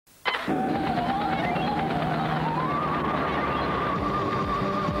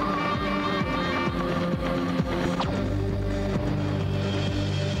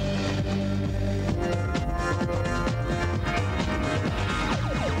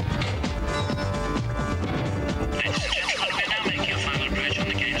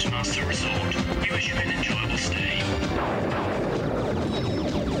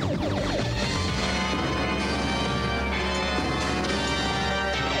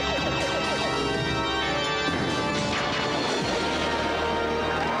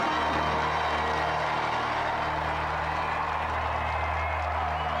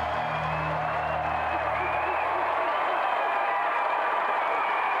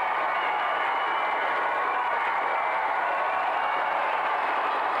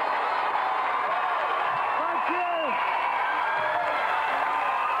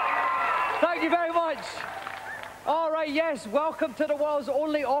Thank you very much. All right, yes, welcome to the world's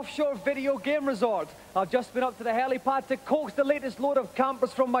only offshore video game resort. I've just been up to the helipad to coax the latest load of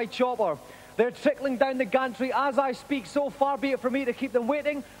campers from my chopper. They're trickling down the gantry as I speak, so far be it for me to keep them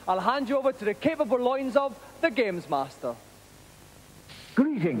waiting. I'll hand you over to the capable loins of the GamesMaster.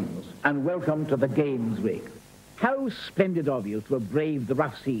 Greetings and welcome to the Games Rig. How splendid of you to have braved the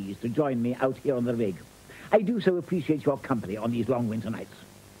rough seas to join me out here on the rig. I do so appreciate your company on these long winter nights.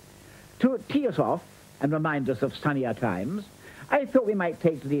 To tee us off and remind us of sunnier times, I thought we might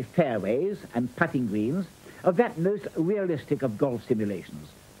take to the fairways and putting greens of that most realistic of golf simulations,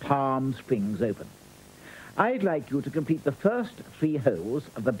 Palm Springs Open. I'd like you to complete the first 3 holes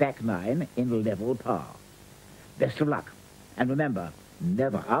of the back 9 in level par. Best of luck, and remember,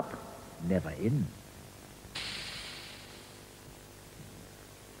 never up, never in.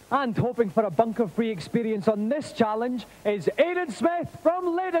 And hoping for a bunker-free experience on this challenge is Aidan Smith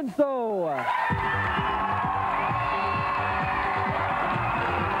from Leydenstone.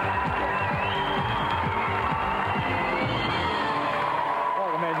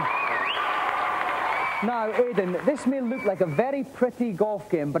 Now, Aidan, this may look like a very pretty golf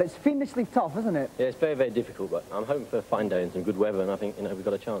game, but it's fiendishly tough, isn't it? Yeah, it's very, very difficult, but I'm hoping for a fine day and some good weather, and I think, we've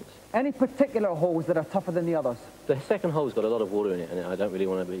got a chance. Any particular holes that are tougher than the others? The second hole's got a lot of water in it, and I don't really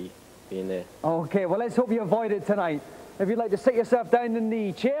want to be in there. Okay, well, let's hope you avoid it tonight. If you'd like to sit yourself down in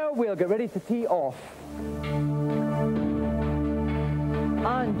the chair, we'll get ready to tee off.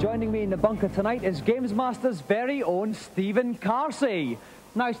 And joining me in the bunker tonight is GamesMaster's very own Stephen Carsey.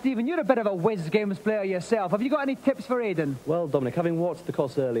 Now, Stephen, you're a bit of a whiz games player yourself. Have you got any tips for Aidan? Well, Dominic, having walked the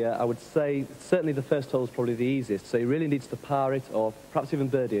course earlier, I would say certainly the first hole is probably the easiest. So he really needs to par it, or perhaps even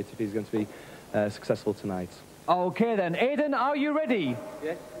birdie it if he's going to be successful tonight. Okay, then. Aidan, are you ready?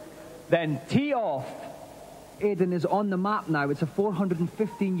 Yes. Then tee off. Aidan is on the map now. It's a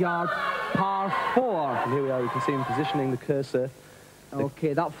 415-yard par 4. And here we are. You can see him positioning the cursor.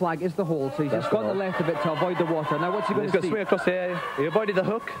 Okay, that flag is the hole, so he's just gone to the left of it to avoid the water. Now, what's he going to see? He's got to swing across here. He avoided the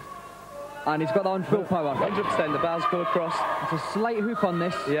hook. And he's got that on full power. 100%. The bars go across. It's a slight hook on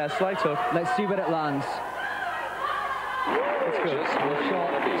this. Yeah, slight hook. Let's see where it lands. It's good.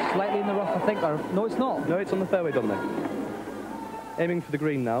 Shot slightly in the rough, I think. Or, no, it's not. No, it's on the fairway, Dominic. Aiming for the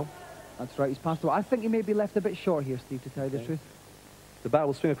green now. That's right, he's passed away. I think he may be left a bit short here, Steve, to tell you the truth. The bar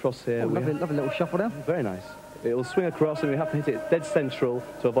will swing across here. Oh, lovely little shuffle there. Very nice. It will swing across, and we have to hit it dead central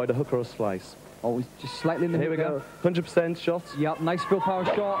to avoid a hook or a slice. Oh, he's just slightly in the Here we go. 100% shot. Yep, nice full power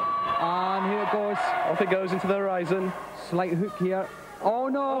shot. And here it goes. Off it goes into the horizon. Slight hook here. Oh,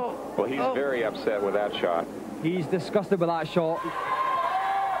 no. Well, he's very upset with that shot. He's disgusted with that shot.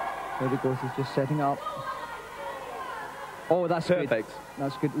 There he goes, he's just setting up. Oh, that's perfect. Good.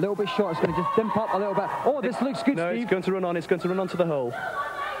 That's good. A little bit short. It's going to just dimp up a little bit. Oh, this looks good, no, Steve. it's going to run on. It's going to run onto the hole.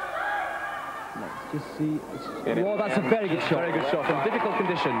 Let's just see. Oh, that's a very good shot. Very good shot in difficult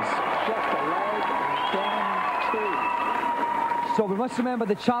conditions. So we must remember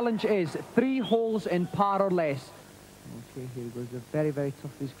the challenge is 3 holes in par or less. Okay, here he goes. They're very, very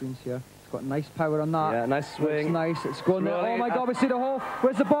tough, these greens here. It's got nice power on that. Yeah, nice swing. It's nice. It's going there. Oh my God, we see the hole.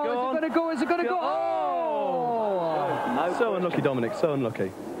 Where's the ball? Is it going to go? Is it going to go? Oh! So unlucky, Dominic. So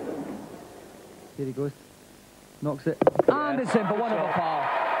unlucky. Here he goes. Knocks it. And it's in for 1 over par.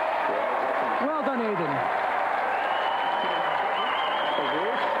 Well done, Aidan.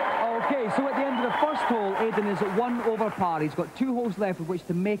 Okay, so at the end of the first hole, Aidan is at 1 over par. He's got 2 holes left with which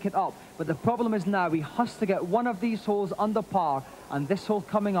to make it up. But the problem is now he has to get one of these holes under par, and this hole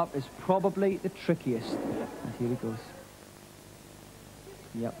coming up is probably the trickiest. And here he goes.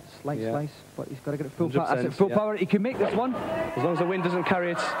 Yep, slice, but he's got to get it full power. That's it, full power. He can make this one. As long as the wind doesn't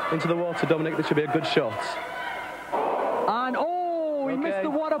carry it into the water, Dominic, this should be a good shot. And oh, he missed the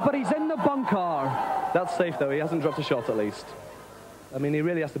water, but he's in the bunker. That's safe, though. He hasn't dropped a shot, at least. I mean, he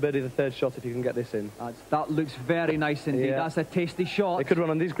really has to birdie the 3rd shot if he can get this in. That looks very nice indeed. Yeah. That's a tasty shot. It could run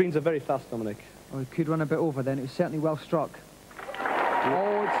on. These greens are very fast, Dominic. Oh, it could run a bit over then. It was certainly well struck.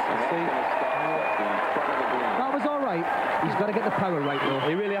 Oh, that was all right. He's got to get the power right, though.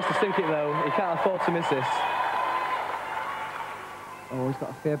 He really has to sink it, though. He can't afford to miss this. Oh, he's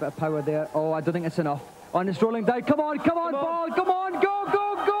got a fair bit of power there. Oh, I don't think it's enough. And it's rolling down. Come on, ball. Come on, go,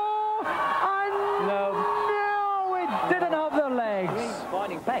 go, go. And no, it didn't have their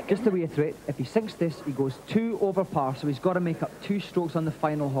legs. Just to reiterate, if he sinks this, he goes 2 over par, so he's got to make up 2 strokes on the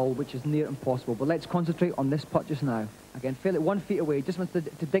final hole, which is near impossible. But let's concentrate on this putt just now. Again, feel it 1 feet away. Just wants to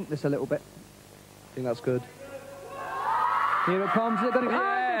dink this a little bit. I think that's good. Here it comes. It's in there.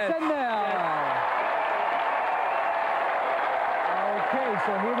 Okay,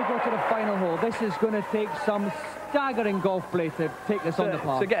 so here we go to the final hole. This is going to take some staggering golf play to take this on the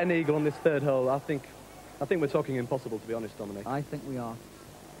par. To get an eagle on this third hole, I think we're talking impossible, to be honest, Dominic. I think we are.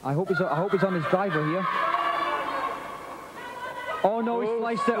 I hope he's on his driver here. Oh no, he's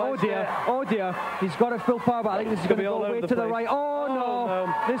sliced it. Oh dear, oh dear. He's got it full power, but I think this is going to go way to the right. Oh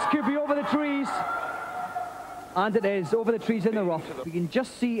no, this could be over the trees. And it is, over the trees in the rough. You can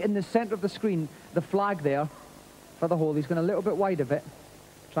just see in the centre of the screen, the flag there for the hole. He's going a little bit wide of it,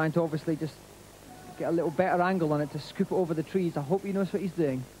 trying to obviously just get a little better angle on it to scoop it over the trees. I hope he knows what he's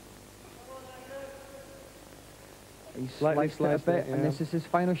doing. He's sliced it a bit, and this is his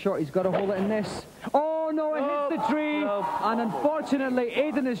final shot. He's got to hold it in this. Oh no, it hits the tree, and unfortunately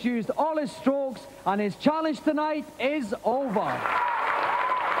Aidan has used all his strokes, and his challenge tonight is over.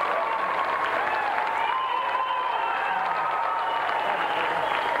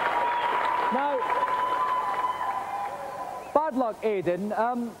 Now, bad luck, Aidan.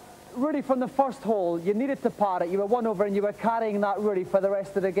 Really, from the first hole, you needed to par it. You were one over and you were carrying that really for the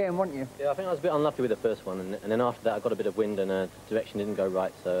rest of the game, weren't you? Yeah, I think I was a bit unlucky with the first one, and then after that I got a bit of wind and the direction didn't go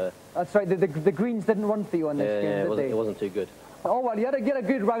right, so... That's right, the greens didn't run for you on this game, did they? It wasn't too good. Oh, well, you had to get a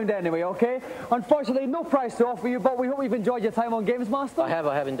good round anyway, OK? Unfortunately, no prize to offer you, but we hope you've enjoyed your time on GamesMaster. I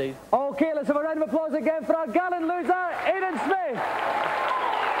have indeed. OK, let's have a round of applause again for our gallant loser, Aidan Smith.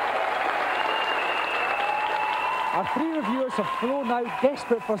 Our three reviewers have flown out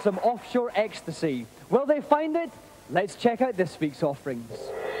desperate for some offshore ecstasy. Will they find it? Let's check out this week's offerings.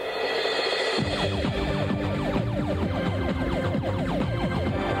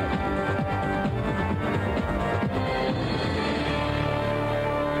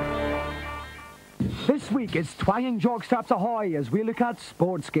 This week it's twanging jockstraps ahoy as we look at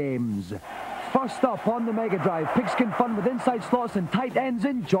sports games. First up on the Mega Drive, pigskin fun with inside slots and tight ends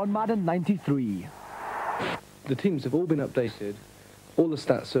in John Madden 93. The teams have all been updated, all the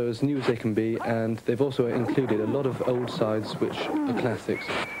stats are as new as they can be, and they've also included a lot of old sides which are classics.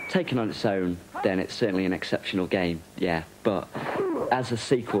 Taken on its own, then it's certainly an exceptional game, yeah, but as a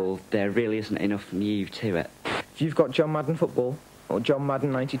sequel, there really isn't enough new to it. If you've got John Madden Football or John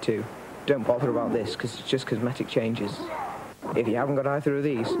Madden 92, don't bother about this because it's just cosmetic changes. If you haven't got either of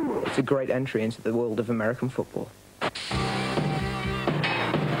these, it's a great entry into the world of American football.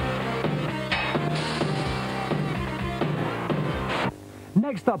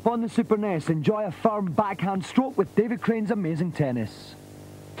 Next up on the Super NES, enjoy a firm backhand stroke with David Crane's amazing tennis.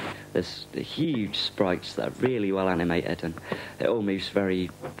 There's the huge sprites that are really well animated and it all moves very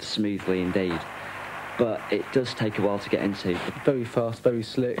smoothly indeed. But it does take a while to get into. Very fast, very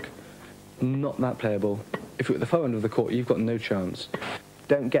slick, not that playable. If you're at the far end of the court, you've got no chance.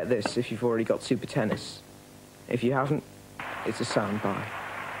 Don't get this if you've already got Super Tennis. If you haven't, it's a sound buy.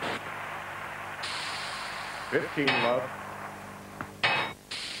 15 love.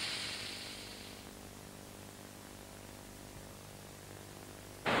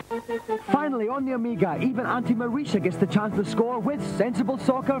 Finally, on the Amiga, even Auntie Marisha gets the chance to score with Sensible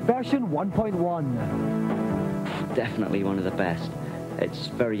Soccer version 1.1. Definitely one of the best. It's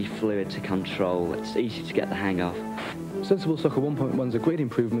very fluid to control, it's easy to get the hang of. Sensible Soccer 1.1 is a great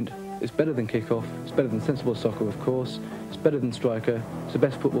improvement. It's better than Kickoff, it's better than Sensible Soccer, of course, it's better than Striker, it's the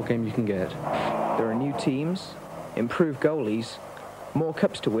best football game you can get. There are new teams, improved goalies, more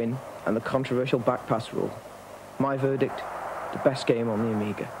cups to win, and the controversial back pass rule. My verdict, the best game on the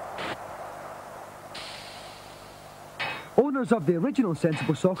Amiga. Owners of the original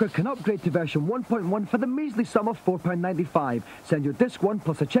Sensible Soccer can upgrade to version 1.1 for the measly sum of £4.95. Send your disc 1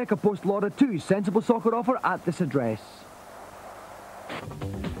 plus a checker postal order to Sensible Soccer offer at this address.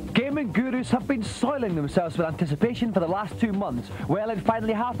 Gaming gurus have been soiling themselves with anticipation for the last 2 months. Well, it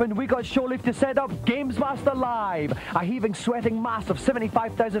finally happened. We got show leave to set up GamesMaster Live. A heaving, sweating mass of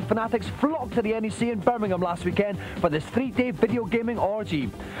 75,000 fanatics flocked to the NEC in Birmingham last weekend for this 3-day video gaming orgy.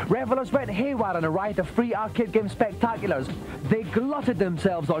 Revelers went haywire on a riot of free arcade game spectaculars. They glutted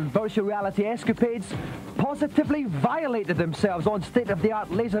themselves on virtual reality escapades, positively violated themselves on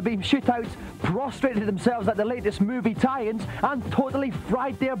state-of-the-art laser beam shootouts, prostrated themselves at the latest movie tie-ins, and totally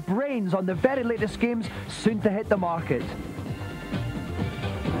fried their brains on the very latest games soon to hit the market.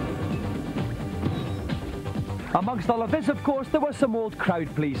 Amongst all of this, of course, there were some old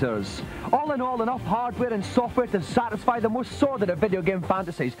crowd pleasers. All in all, enough hardware and software to satisfy the most sordid of video game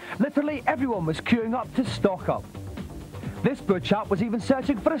fantasies. Literally everyone was queuing up to stock up. This poor chap was even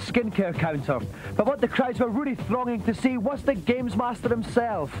searching for a skincare counter. But what the crowds were really thronging to see was the GamesMaster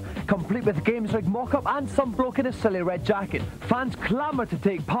himself, complete with games rig mock-up and some bloke in a silly red jacket. Fans clamoured to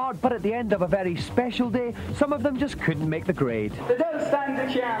take part, but at the end of a very special day, some of them just couldn't make the grade. They don't stand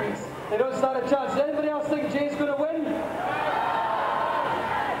a chance. They don't stand a chance. Does anybody else think Jay's going to win?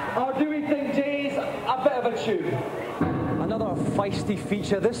 tasty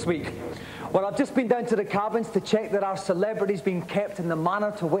feature this week. Well, I've just been down to the cabins to check that our celebrity's been kept in the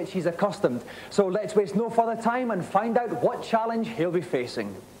manner to which he's accustomed. So let's waste no further time and find out what challenge he'll be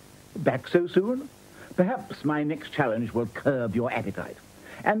facing. Back so soon? Perhaps my next challenge will curb your appetite.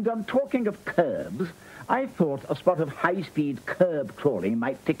 And talking of curbs, I thought a spot of high-speed curb crawling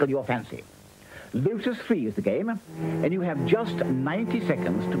might tickle your fancy. Lotus 3 is the game, and you have just 90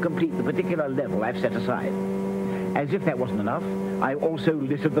 seconds to complete the particular level I've set aside. As if that wasn't enough, I also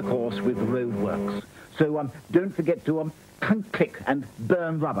littered the course with roadworks. So don't forget to click and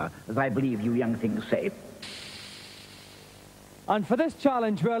burn rubber, as I believe you young things say. And for this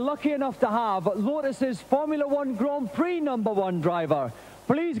challenge, we're lucky enough to have Lotus's Formula 1 Grand Prix #1 driver.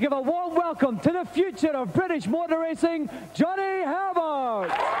 Please give a warm welcome to the future of British motor racing, Johnny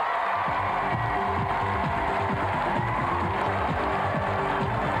Herbert.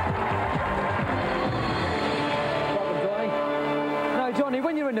 Johnny,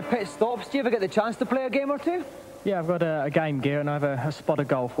 when you're in the pit stops, do you ever get the chance to play a game or two? Yeah, I've got a game gear and I have a spot of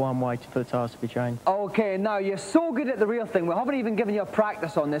golf while I'm waiting for the tyres to be changed. Okay, now you're so good at the real thing. We haven't even given you a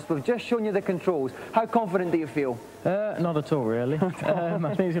practice on this. We've just shown you the controls. How confident do you feel? Not at all, really. I think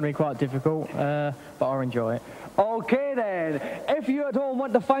it's going to be quite difficult, but I'll enjoy it. Okay then, if you at home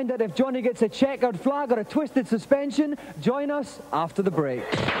want to find out if Johnny gets a checkered flag or a twisted suspension, join us after the break.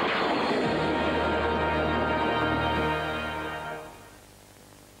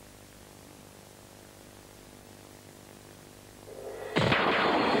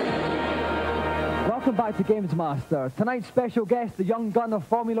 Welcome back to GamesMaster. Tonight's special guest, the young gun of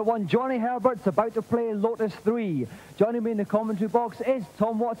Formula 1, Johnny Herbert's about to play Lotus 3. Joining me in the commentary box is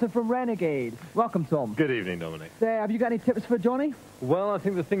Tom Watson from Renegade. Welcome, Tom. Good evening, Dominic. Have you got any tips for Johnny? Well, I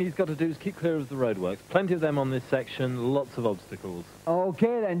think the thing he's got to do is keep clear of the roadworks. Plenty of them on this section, lots of obstacles.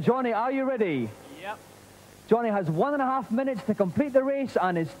 Okay then, Johnny, are you ready? Yep. Johnny has 1.5 minutes to complete the race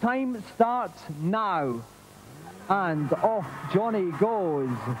and his time starts now. And off Johnny goes.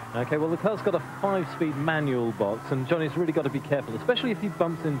 Okay, well, the car's got a 5-speed manual box, and Johnny's really got to be careful, especially if he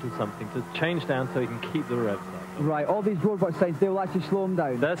bumps into something, to change down so he can keep the revs up. Right, all these roadwork signs, they will actually slow him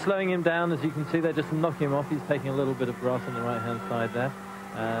down. They're slowing him down. As you can see, they're just knocking him off. He's taking a little bit of grass on the right-hand side there.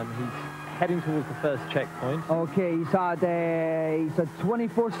 He's heading towards the first checkpoint. Okay, he's had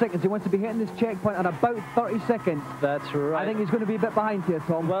 24 seconds. He wants to be hitting this checkpoint at about 30 seconds. That's right. I think he's going to be a bit behind here,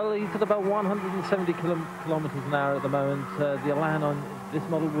 Tom. Well, he's at about 170 kilometres an hour at the moment. The Elan on this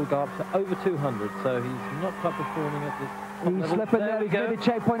model will go up to over 200, so he's not quite performing at this top He's level. slipping there. He's made a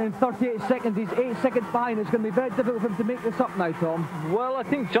checkpoint in 38 seconds. He's 8 seconds behind. It's going to be very difficult for him to make this up now, Tom. Well, I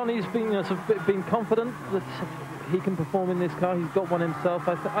think Johnny's been confident that he can perform in this car. He's got one himself.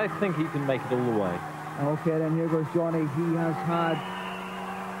 I think he can make it all the way. Okay, then here goes Johnny. He has had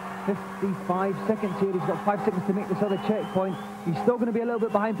 55 seconds here. He's got 5 seconds to make this other checkpoint. He's still going to be a little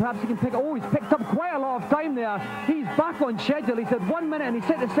bit behind. Perhaps he can pick... Oh, he's picked up quite a lot of time there. He's back on schedule. He's had 1 minute and he's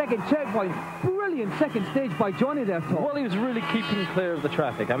hit the second checkpoint. Brilliant second stage by Johnny there, Tom. Well, he was really keeping clear of the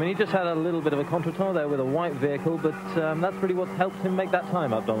traffic. I mean, he just had a little bit of a contretemps there with a white vehicle, but that's really what helped him make that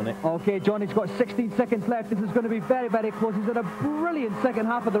time up, Dominic. Okay, Johnny's got 16 seconds left. This is going to be very, very close. He's had a brilliant second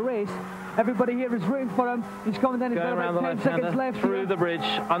half of the race. Everybody here is rooting for him. He's coming down. He's got about 10 seconds left. Through the bridge,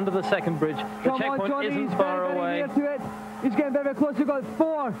 under the second bridge. The checkpoint isn't far away. He's getting very, very close. We've got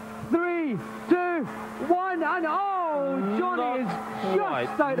 4, 3, 2, 1, and oh, Johnny is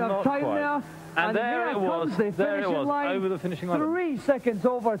just out of time there. And there it was, over the finishing line. 3 seconds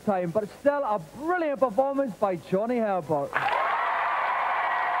over time, but still a brilliant performance by Johnny Herbert.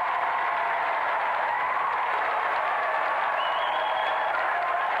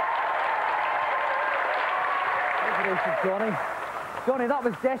 Congratulations, Johnny. Johnny, that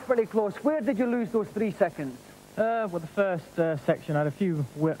was desperately close. Where did you lose those 3 seconds? Well, the first section, I had a few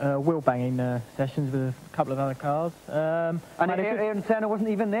wheel banging sessions with a couple of other cars. And Aaron Senna wasn't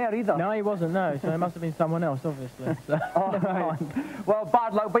even there either? No, he wasn't, no. So it must have been someone else, obviously. So, all right. Well,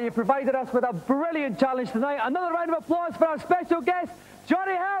 bad luck, but you provided us with a brilliant challenge tonight. Another round of applause for our special guest,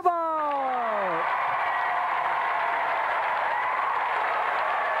 Johnny Herbert!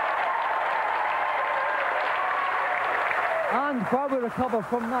 And while we recover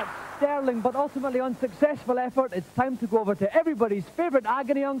from that sterling but ultimately unsuccessful effort, it's time to go over to everybody's favourite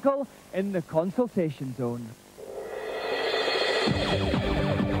agony uncle in the consultation zone.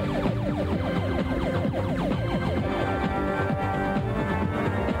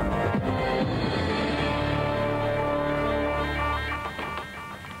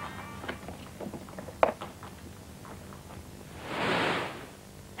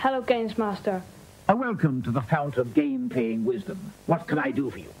 Hello, GamesMaster. Welcome to the fount of game-playing wisdom. What can I do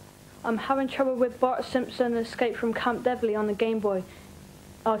for you? I'm having trouble with Bart Simpson Escape from Camp Deadly on the Game Boy.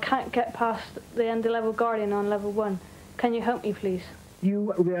 I can't get past the end of level Guardian on level 1. Can you help me, please?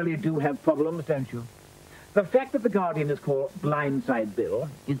 You really do have problems, don't you? The fact that the Guardian is called Blindside Bill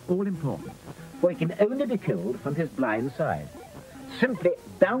is all important, for he can only be killed from his blind side. Simply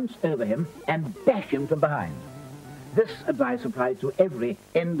bounce over him and bash him from behind. This advice applies to every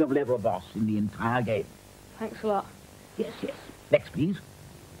end-of-level boss in the entire game. Thanks a lot. Yes, yes. Next, please.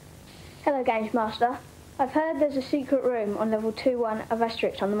 Hello, GamesMaster. I've heard there's a secret room on level 2-1 of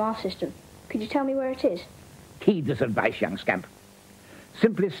Asterix on the Mars system. Could you tell me where it is? Heed this advice, young scamp.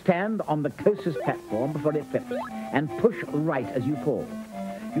 Simply stand on the closest platform before it flips and push right as you fall.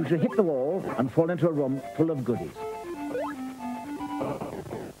 You should hit the wall and fall into a room full of goodies.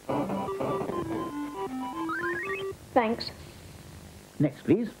 Thanks. Next,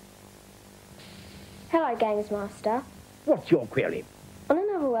 please. Hello, GamesMaster. What's your query? On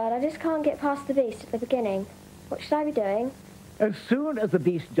another word, I just can't get past the beast at the beginning. What should I be doing? As soon as the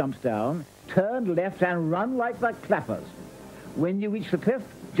beast jumps down, turn left and run like the clappers. When you reach the cliff,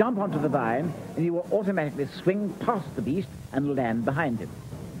 jump onto the vine, and you will automatically swing past the beast and land behind him.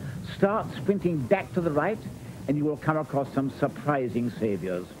 Start sprinting back to the right, and you will come across some surprising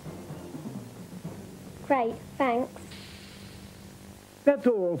saviors. Great, thanks. That's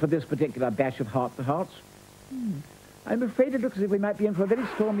all for this particular bash of heart-to-hearts. I'm afraid it looks as if we might be in for a very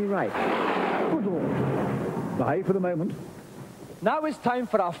stormy ride. Good all. Bye for the moment. Now it's time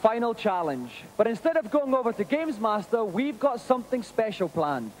for our final challenge. But instead of going over to GamesMaster, we've got something special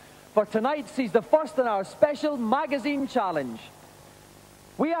planned. For tonight sees the first in our special magazine challenge.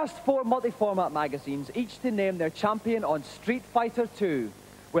 We asked 4 multi-format magazines, each to name their champion on Street Fighter 2.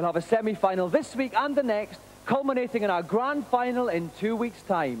 We'll have a semi-final this week and the next, culminating in our grand final in 2 weeks'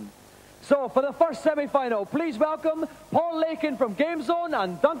 time. So, for the first semi-final, please welcome Paul Lakin from GameZone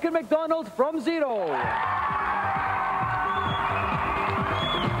and Duncan MacDonald from Zero.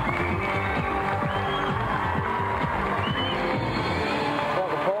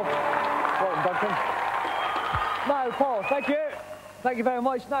 Welcome, Paul. Welcome, Duncan. Now, Paul, thank you. Thank you very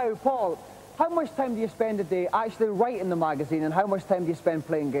much. Now, Paul, how much time do you spend a day actually writing the magazine, and how much time do you spend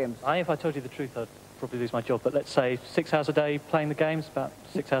playing games? If I told you the truth, I'd probably lose my job, but let's say 6 hours a day playing the games, about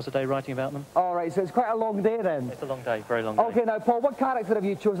 6 hours a day writing about them. All right, so it's quite a long day then. It's a long day, very long day. Okay, now, Paul, what character have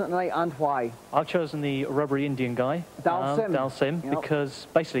you chosen tonight and why? I've chosen the rubbery Indian guy, Dalsim, Yep. because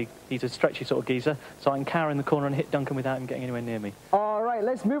basically he's a stretchy sort of geezer, so I can cower in the corner and hit Duncan without him getting anywhere near me. All right,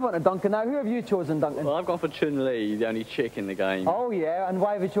 let's move on to Duncan now. Who have you chosen, Duncan? Well, I've gone for Chun-Li, the only chick in the game. Oh, yeah, and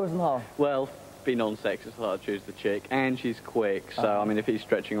why have you chosen her? Well, be non-sexist, I thought I'd choose the chick, and she's quick, so, I mean, if he's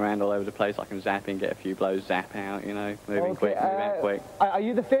stretching around all over the place, I can zap in, get a few blows, zap out, you know, moving quick, move out quick. Are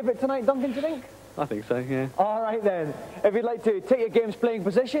you the favourite tonight, Duncan, do you think? I think so, yeah. All right, then. If you'd like to take your game's playing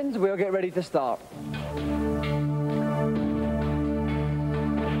positions, we'll get ready to start.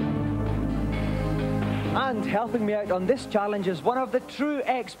 And helping me out on this challenge is one of the true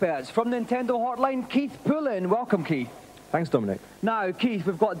experts from Nintendo Hotline, Keith Poulin. Welcome, Keith. Thanks, Dominic. Now, Keith,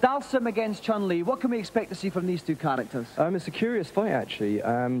 we've got Dalsim against Chun-Li. What can we expect to see from these two characters? It's a curious fight, actually.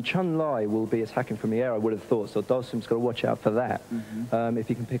 Chun-Li will be attacking from the air, I would have thought, so Dalsim's got to watch out for that. If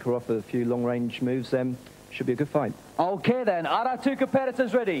he can pick her off with a few long-range moves, then should be a good fight. Okay, then. Are our two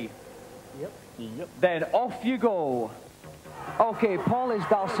competitors ready? Yep. Then off you go. Okay, Paul is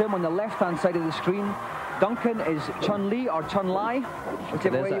Dalsim on the left-hand side of the screen. Duncan is Chun-Li or Chun-Li,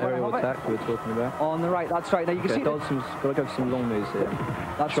 whichever way you want to aerial have it. attack we were talking about. On the right, that's right. Now you can see Dalsim's got to go for some long moves here.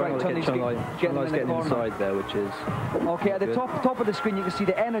 That's right. Chun-Li's getting inside there, which is okay. At the top of the screen, you can see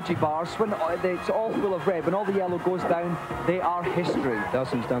the energy bars. When it's all full of red, when all the yellow goes down, they are history.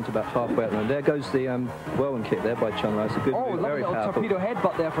 Dalsim's down to about halfway at the moment. There goes the whirlwind kick there by Chun-Li. It's a good move, very little powerful. Torpedo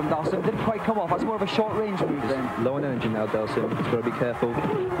headbutt there from Dalsim. Didn't quite come off. That's more of a short-range move then. Low on energy now, Dalsim. He's got to be careful.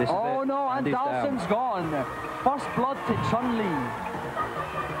 This is it. No, and Dalsim's gone. First blood to Chun-Li.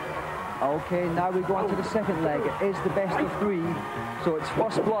 Okay, now we go on to the second leg. It is the best of 3, so it's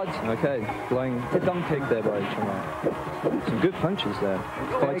first blood. Okay, flying to Duncan there by Chun-Li. Some good punches there.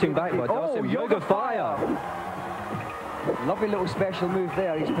 Fighting back by Dalsim. Yoga Fire! Lovely little special move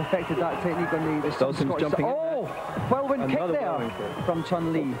there. He's perfected that technique on the Dalsim's jumping in there. Whirlwind kick there from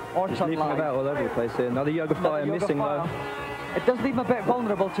Chun-Li or He's Chun-Li. leaping about all over the place here. Another Yoga Fire, missing though. It does leave him a bit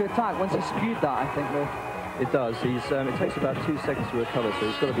vulnerable to attack once he's spewed that, I think, though. It does. It takes about 2 seconds to recover, so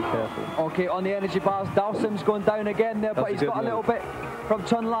he's got to be careful. Okay, on the energy bars, Dalsim's going down again there, but he's got a little bit from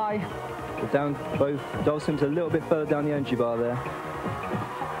Chun-Li. Down both. Dalsim's a little bit further down the energy bar there.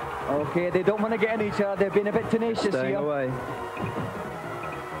 Okay, they don't want to get in each other. They've been a bit tenacious Staying here. away.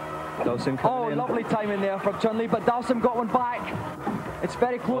 Dalsim coming in. Lovely timing there from Chun-Li, but Dalsim got one back. It's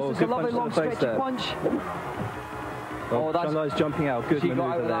very close. Oh, It's a good lovely long punch to the face stretchy there. punch. Oh, Chun Lai's jumping out. Good She got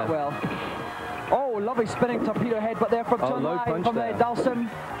out manoeuvre of there. that well. Oh, lovely spinning torpedo headbutt there from Chun low Lai, punch from there. Dalsum.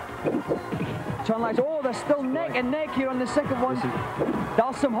 Chun Lai's, oh, they're still neck and neck here on the second one.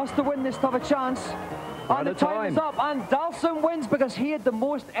 Dalsum has to win this to have a chance. And the time is up, and Dalsum wins because he had the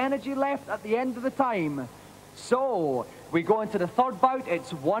most energy left at the end of the time. So, we go into the third bout.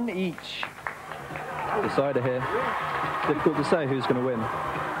 It's one each. Decider here. Difficult to say who's going to win.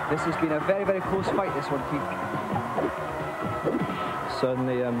 This has been a very, very close fight, this one, Keith.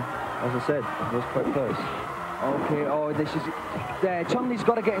 Certainly, as I said, it was quite close. Okay, oh, this is... Chun-Li's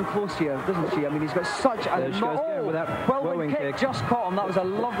got to get in close here, doesn't she? I mean, he's got such a... There she goes again with that whirlwind kick just caught him. That was a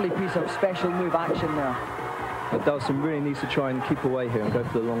lovely piece of special move action there. But Dalsum really needs to try and keep away here and go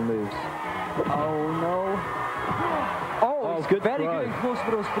for the long moves. Oh, no. Oh, he's good very throw. good and close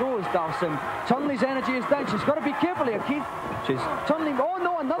for those throws, Dalsum. Chun-Li's energy is down. She's got to be careful here, Keith. Chun-Li, oh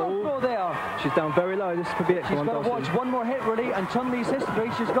no, another throw there. She's down very low. This could be it. She's got to watch one more hit, really, and Chun-Li's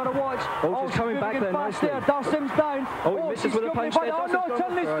history. She's got to watch. Oh, she's coming back there fast nicely. there. Dalsum's down. Oh, he misses with a punch there. Oh no,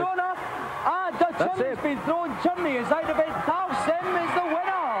 Chun-Li's thrown her. Chun-Li's been thrown. Chun-Li is out of it. Dalsum is the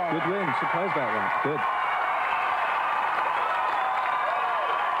winner. Good win. Surprised about that. Good.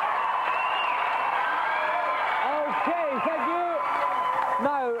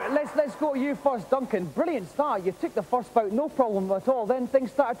 Now, let's go to you first, Duncan. Brilliant start. You took the first bout, no problem at all. Then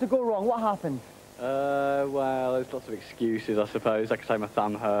things started to go wrong. What happened? Well, there's lots of excuses, I suppose. Like I say, my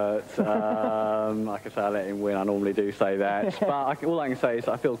thumb hurts. Like I say, I let him win. I normally do say that. But all I can say is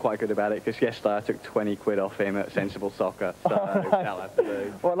I feel quite good about it because yesterday I took 20 quid off him at Sensible Soccer. So that'll have to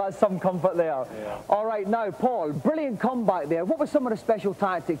do. Well, that's some comfort there. Yeah. All right, now, Paul, brilliant comeback there. What were some of the special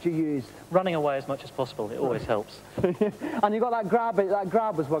tactics you used? Running away as much as possible. It always helps. And you got that grab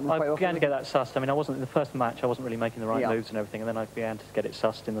was working quite well. I began to get that sussed. I mean, I wasn't in the first match. I wasn't really making the right moves and everything. And then I began to get it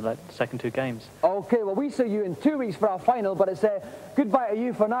sussed in the second two games. Okay, well, we see you in 2 weeks for our final, but it's goodbye to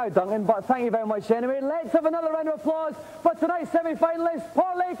you for now, Duncan, but thank you very much anyway. Let's have another round of applause for tonight's semi-finalists,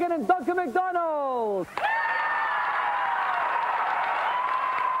 Paul Lakin and Duncan MacDonald.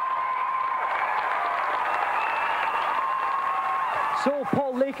 So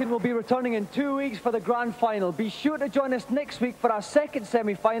Paul Lakin will be returning in 2 weeks for the grand final. Be sure to join us next week for our second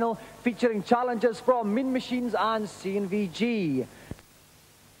semi-final featuring challenges from Mean Machines and CNVG.